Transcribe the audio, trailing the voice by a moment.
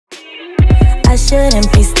I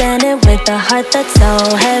shouldn't be standing with a heart that's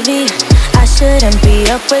so heavy. I shouldn't be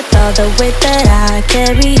up with all the weight that I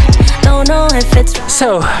carry. Don't know if it's...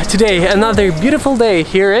 So, today another beautiful day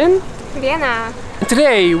here in Vienna.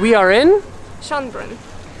 Today we are in Schönbrunn.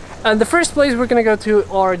 And the first place we're gonna go to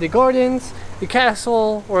are the gardens, the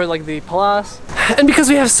castle, or like the palace. And because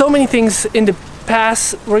we have so many things in the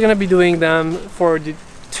past, we're gonna be doing them for the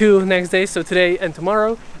 2 next days, so today and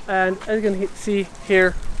tomorrow. And as you can see,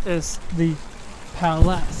 here is the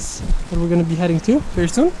palace that we're gonna be heading to very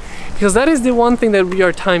soon, because that is the one thing that we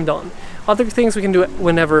are timed on. Other things we can do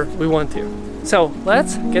whenever we want to. So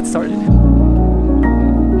let's get started.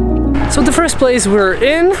 So the first place we're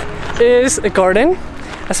in is a garden.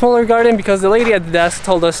 A smaller garden, because the lady at the desk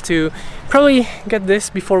told us to probably get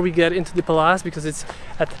this before we get into the palace, because it's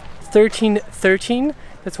at 13:13.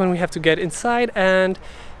 That's when we have to get inside, and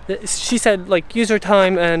she said like use your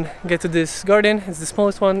time and get to this garden. It's the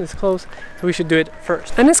smallest one, it's close, so we should do it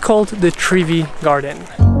first. And it's called the Trevi Garden.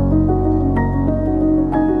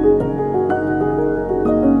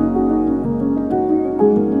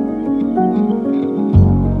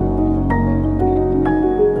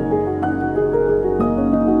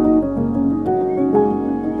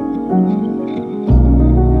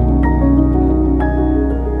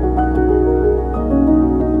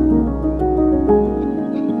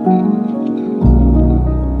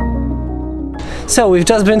 So we've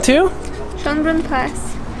just been to Schönbrunn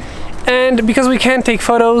Place. And because we can't take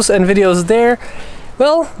photos and videos there,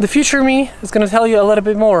 well, the future me is going to tell you a little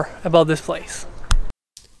bit more about this place.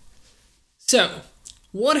 So,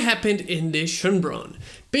 what happened in this Schönbrunn?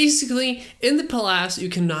 Basically, in the palace you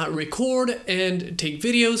cannot record and take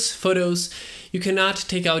videos, photos, you cannot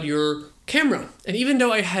take out your camera. And even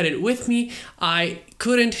though I had it with me, I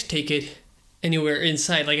couldn't take it anywhere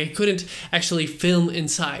inside. Like, I couldn't actually film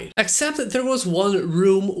inside, except that there was one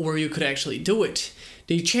room where you could actually do it.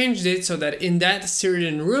 They changed it so that in that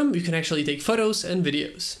certain room you can actually take photos and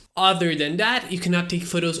videos. Other than that, you cannot take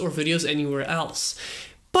photos or videos anywhere else.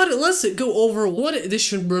 But let's go over what the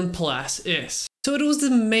Schönbrunn Palace is. So it was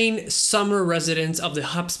the main summer residence of the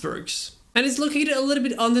Habsburgs, and it's located a little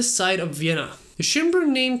bit on the side of Vienna. The Schönbrunn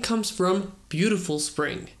name comes from beautiful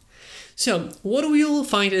spring. So what we will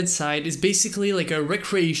find inside is basically like a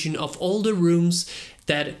recreation of all the rooms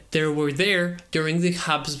that there were there during the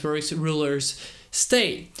Habsburg rulers'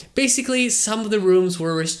 stay. Basically, some of the rooms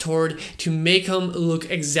were restored to make them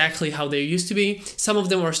look exactly how they used to be. Some of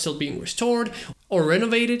them are still being restored or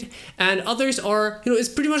renovated, and others are, it's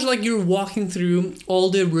pretty much like you're walking through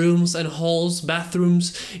all the rooms and halls,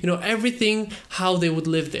 bathrooms, everything how they would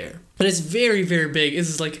live there. And it's very, very big.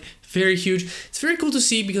 It's like very huge. It's very cool to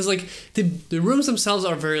see, because like the rooms themselves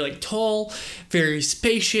are very like tall, very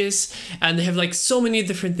spacious, and they have like so many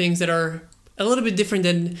different things that are a little bit different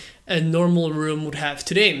than a normal room would have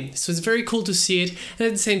today. So it's very cool to see it, and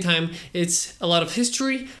at the same time it's a lot of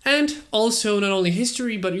history, and also not only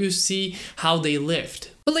history, but you see how they lived.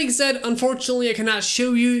 But like I said, unfortunately I cannot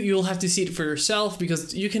show you, you'll have to see it for yourself,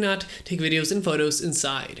 because you cannot take videos and photos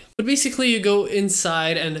inside. But basically you go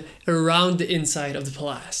inside and around the inside of the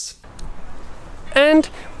palace. And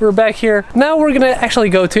we're back here. Now we're gonna actually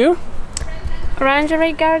go to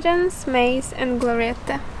Orangery Gardens, Maze and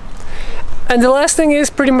Glorietta. And the last thing is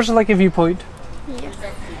pretty much like a viewpoint. Yes.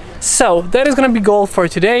 So that is gonna be goal for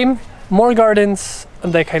today. More gardens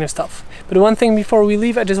and that kind of stuff. But one thing before we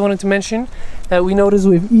leave, I just wanted to mention that we noticed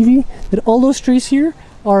with Evie that all those trees here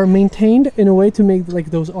are maintained in a way to make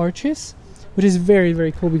like those arches, which is very,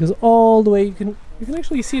 very cool, because all the way you can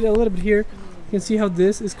actually see it a little bit here. You can see how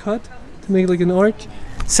this is cut to make like an arch.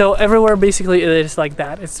 So everywhere basically it is like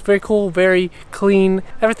that. It's very cool, very clean.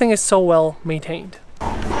 Everything is so well maintained.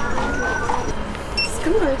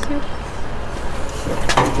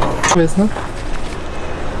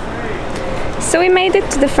 So we made it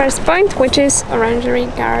to the first point, which is Orangery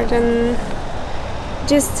Garden.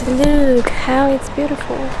 Just look how it's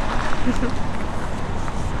beautiful.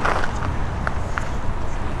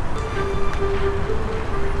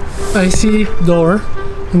 I see door,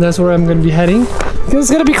 and that's where I'm gonna be heading, because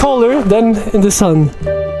it's gonna be colder than in the sun.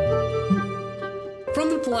 From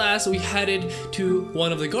the palace we headed to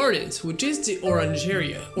one of the gardens, which is the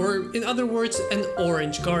Orangeria, or in other words, an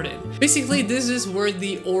orange garden. Basically, this is where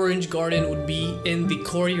the orange garden would be in the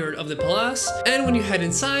courtyard of the palace, and when you head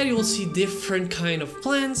inside you will see different kind of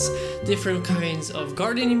plants, different kinds of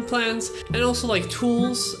gardening plants, and also like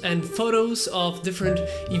tools and photos of different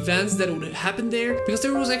events that would happen there, because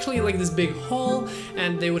there was actually like this big hall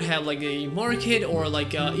and they would have like a market or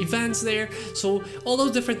like events there. So all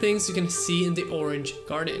those different things you can see in the orange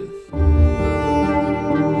garden.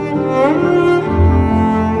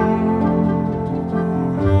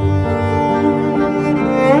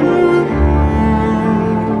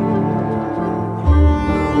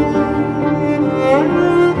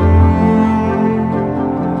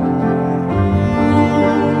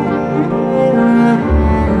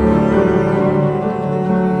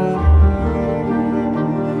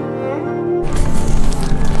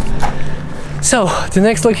 So, the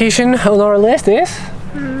next location on our list is?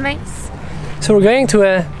 Maze. So we're going to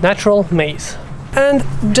a natural maze. And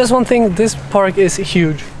just one thing, this park is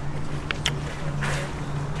huge.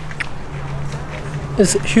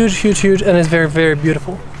 It's huge, huge, huge, and it's very, very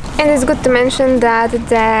beautiful. And it's good to mention that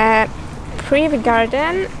the Privy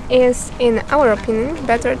Garden is, in our opinion,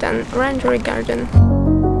 better than Orangery Garden.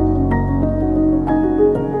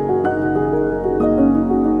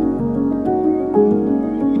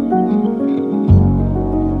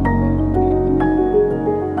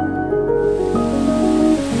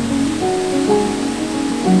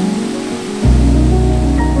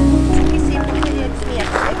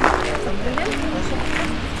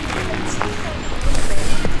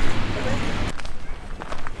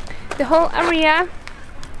 The whole area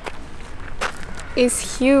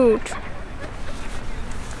is huge.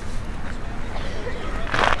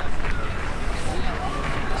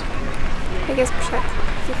 I guess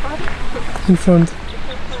in front.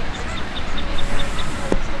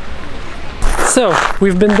 So,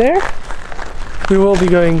 we've been there. We will be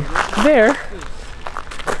going there.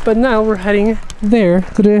 But now we're heading there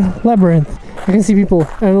to the labyrinth. I can see people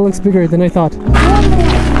and it looks bigger than I thought.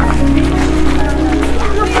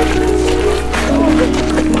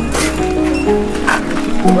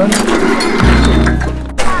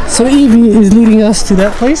 So Evie is leading us to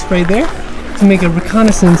that place right there to make a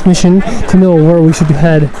reconnaissance mission to know where we should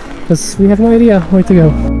head, because we have no idea where to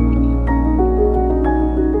go.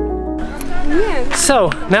 Yeah.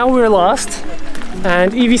 So now we're lost,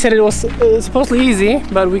 and Evie said it was supposedly easy,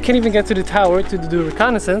 but we can't even get to the tower to do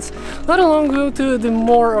reconnaissance, let alone go to the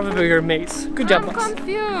more of a bigger maze. Good job, I'm Max.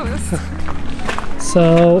 confused.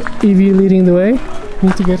 So Evie leading the way. We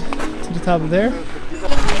need to get to the top of there.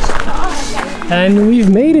 And we've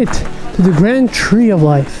made it to the Grand Tree of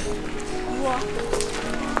Life.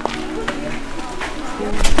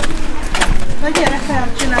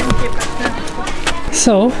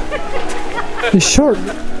 So, the short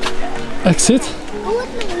exit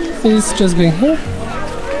is just going here,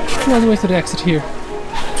 all the way to the exit here.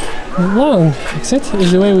 The long exit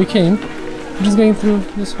is the way we came, we're just going through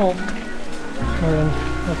this hall.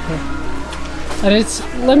 And it's,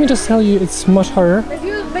 let me just tell you, it's much harder.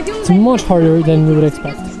 It's much harder than you would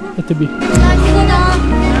expect it to be.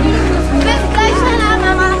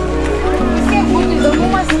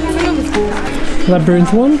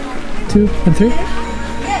 Labyrinth 1, 2, and 3.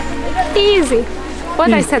 Easy.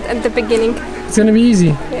 What I said at the beginning. It's gonna be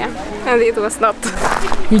easy. Yeah, and it was not.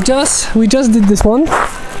 We just did this one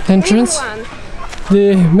entrance.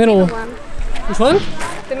 The middle one. Which one?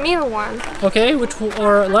 The middle one. Okay, which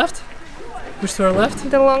or left? Which to our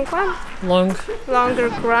left? The long one. Longer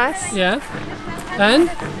grass. Yeah. And?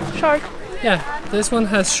 Short. Yeah, this one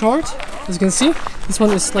has short, as you can see. This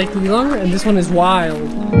one is slightly longer, and this one is wild.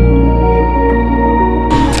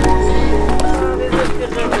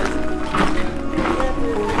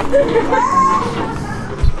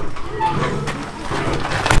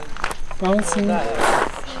 Bouncing.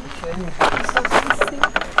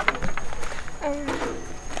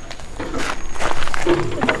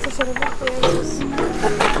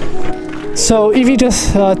 So Evie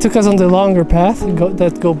just took us on the longer path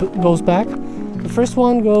that goes back. The first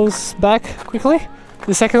one goes back quickly.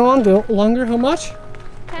 The second one, the longer, how much?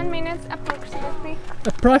 10 minutes approximately.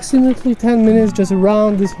 Approximately 10 minutes just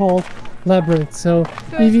around this whole labyrinth. So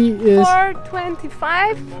Evie is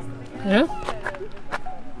 4:25. Yeah.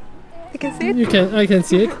 You can see it? I can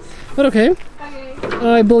see it. But okay.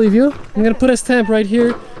 I believe you. I'm gonna put a stamp right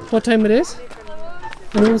here what time it is.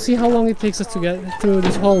 And we'll see how long it takes us to get through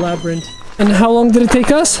this whole labyrinth. And how long did it take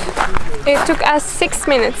us? It took us 6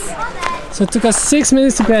 minutes. So it took us 6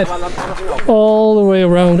 minutes to get all the way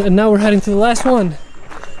around. And now we're heading to the last one.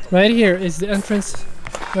 Right here is the entrance.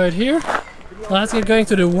 Right here. Let's get going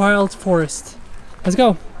to the wild forest. Let's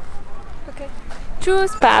go. Okay.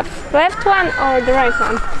 Choose path. Left one or the right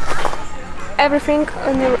one. Everything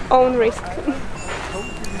on your own risk.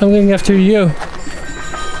 I'm going after you.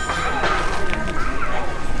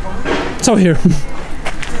 So here.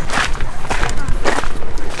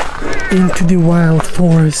 Into the wild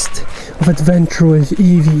forest of adventure with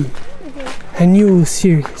Evie. A new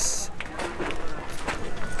series.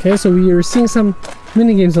 Okay, so we are seeing some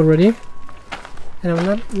mini games already. And I'm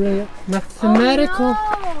not really mathematical.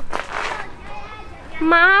 Oh, no.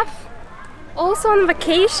 Math? Also on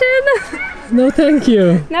vacation? No, thank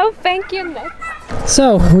you. No, thank you. Next.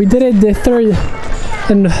 So we did it, the third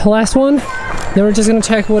and last one. Then we're just gonna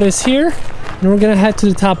check what is here, and we're gonna head to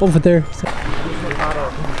the top over there.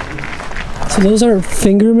 So those are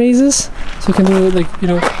finger mazes. So you can do like, you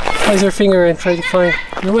know, place your finger and try to find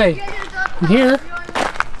your way. And here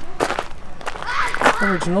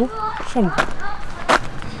original Schönbrunn.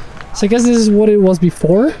 So I guess this is what it was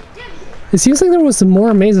before. It seems like there was some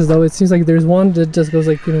more mazes though. It seems like there's one that just goes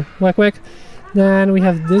like, you know, whack whack. Then we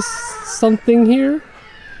have this something here.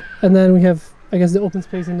 And then we have, I guess, the open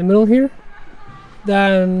space in the middle here.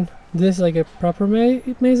 Then this like a proper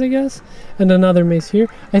maze, I guess. And another maze here.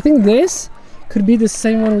 I think this could be the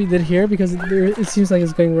same one we did here because it seems like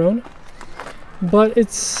it's going round. But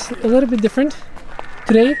it's a little bit different.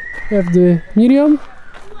 Today we have the medium,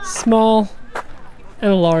 small,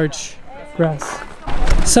 and large grass.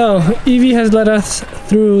 So Evie has led us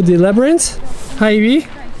through the labyrinth. Hi Evie.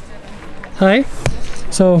 Hi.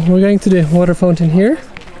 So we're going to the water fountain here.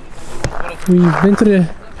 We've been to the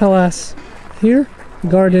palace here,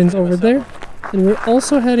 gardens over there, and we're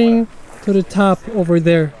also heading to the top over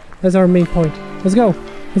there. That's our main point. Let's go.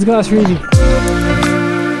 Let's go, Ashriji.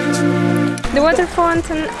 The water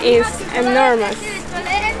fountain is enormous.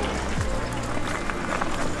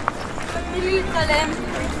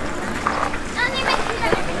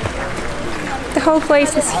 The whole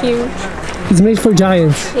place is huge. It's made for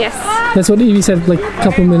giants. Yes. That's what Evie said like a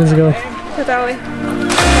couple minutes ago. Totally.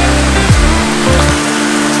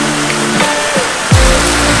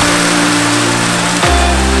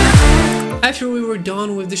 After we were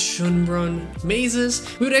done with the Schönbrunn mazes,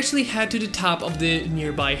 we would actually head to the top of the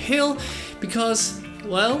nearby hill because,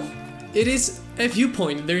 well, it is a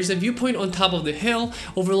viewpoint. There is a viewpoint on top of the hill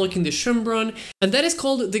overlooking the Schönbrunn, and that is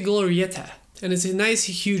called the Glorietta. And it's a nice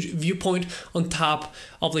huge viewpoint on top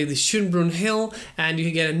of like the Schönbrunn hill, and you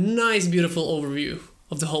can get a nice beautiful overview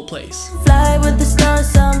of the whole place. Fly with the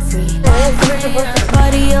stars, I'm free.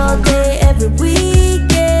 Party all day, every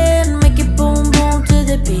weekend. Make it boom boom to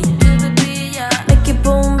the beat. Make it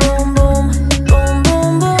boom boom boom, boom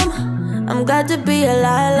boom boom. I'm glad to be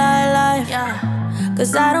alive, yeah.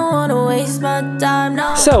 Cause I don't wanna waste my time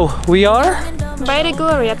now. So we are By the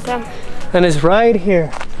Glorietta. and it's right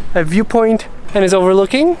here. A viewpoint and it's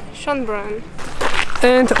overlooking. Schönbrunn.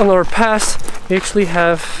 And on our pass we actually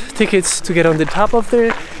have tickets to get on the top of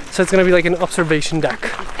there, so it's gonna be like an observation deck.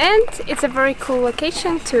 And it's a very cool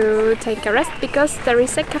location to take a rest because there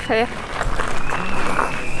is a cafe.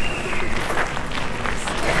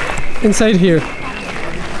 Inside here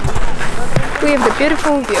We have the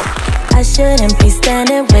beautiful view. I shouldn't be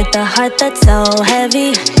standing with a heart that's so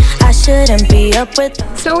heavy. I shouldn't be up with.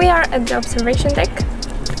 So we are at the observation deck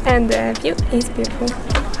and the view is beautiful.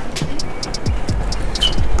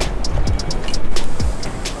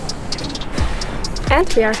 And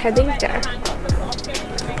we are heading there.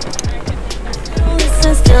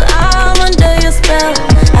 Listen, still I'm under your spell.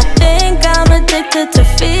 I think I'm addicted to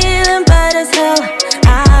feeling bad as hell.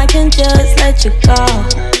 I can just let you go.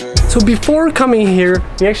 So before coming here,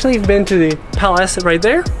 we actually have been to the palace right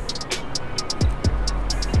there.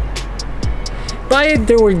 By it,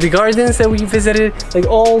 there were the gardens that we visited. Like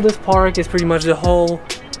all this park is pretty much the whole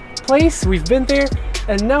place. We've been there,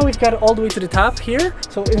 and now we've got all the way to the top here.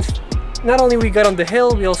 So not only we got on the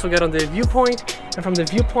hill, we also got on the viewpoint, and from the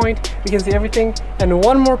viewpoint we can see everything. And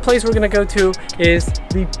one more place we're gonna go to is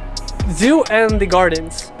the zoo and the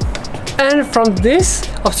gardens. And from this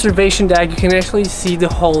observation deck, you can actually see the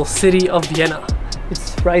whole city of Vienna.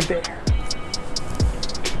 It's right there.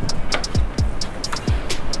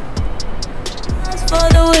 For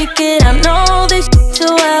the wicked, I know this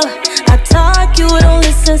too well. I talk, you don't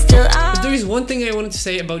listen, still If there is one thing I wanted to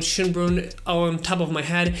say about Schönbrunn on top of my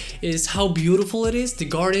head is how beautiful it is. The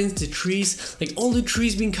gardens, the trees, like all the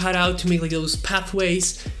trees being cut out to make like those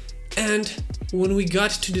pathways. And when we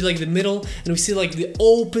got to the middle and we see like the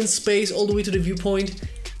open space all the way to the viewpoint,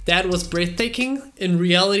 that was breathtaking. In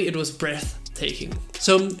reality, it was breathtaking.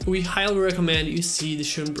 So we highly recommend you see the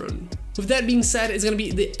Schönbrunn. With that being said, it's gonna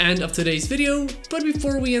be the end of today's video, but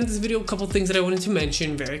before we end this video, a couple things that I wanted to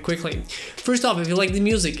mention very quickly. First off, if you like the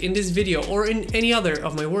music in this video or in any other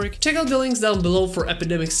of my work, check out the links down below for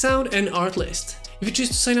Epidemic Sound and Artlist. If you choose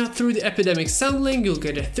to sign up through the Epidemic Sound link, you'll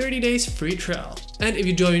get a 30 days free trial. And if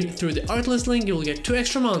you join through the Artlist link, you'll get 2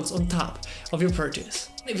 extra months on top of your purchase.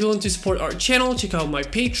 If you want to support our channel, check out my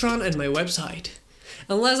Patreon and my website.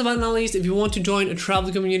 And last but not least, if you want to join a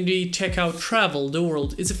travel community, check out Travel the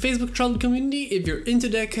World. It's a Facebook travel community. If you're into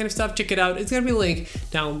that kind of stuff, check it out. It's gonna be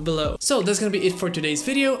linked down below. So that's gonna be it for today's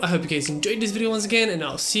video. I hope you guys enjoyed this video once again, and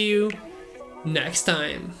I'll see you next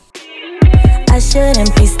time. I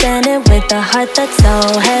shouldn't be standing with a heart that's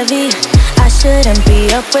so heavy. I shouldn't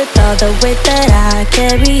be up with all the weight that I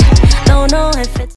carry. Don't know if it's